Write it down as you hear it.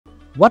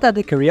What are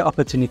the career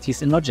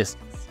opportunities in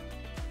logistics?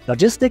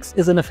 Logistics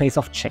is in a phase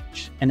of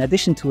change. In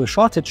addition to a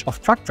shortage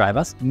of truck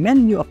drivers, many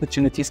new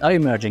opportunities are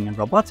emerging in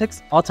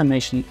robotics,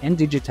 automation, and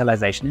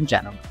digitalization in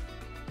general.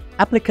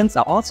 Applicants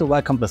are also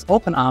welcomed with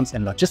open arms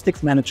in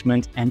logistics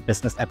management and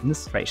business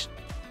administration.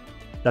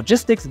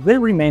 Logistics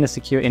will remain a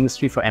secure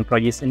industry for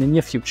employees in the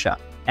near future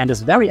and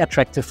is very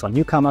attractive for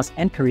newcomers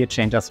and career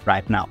changers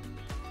right now.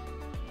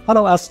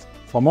 Follow us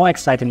for more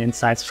exciting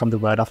insights from the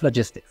world of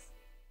logistics.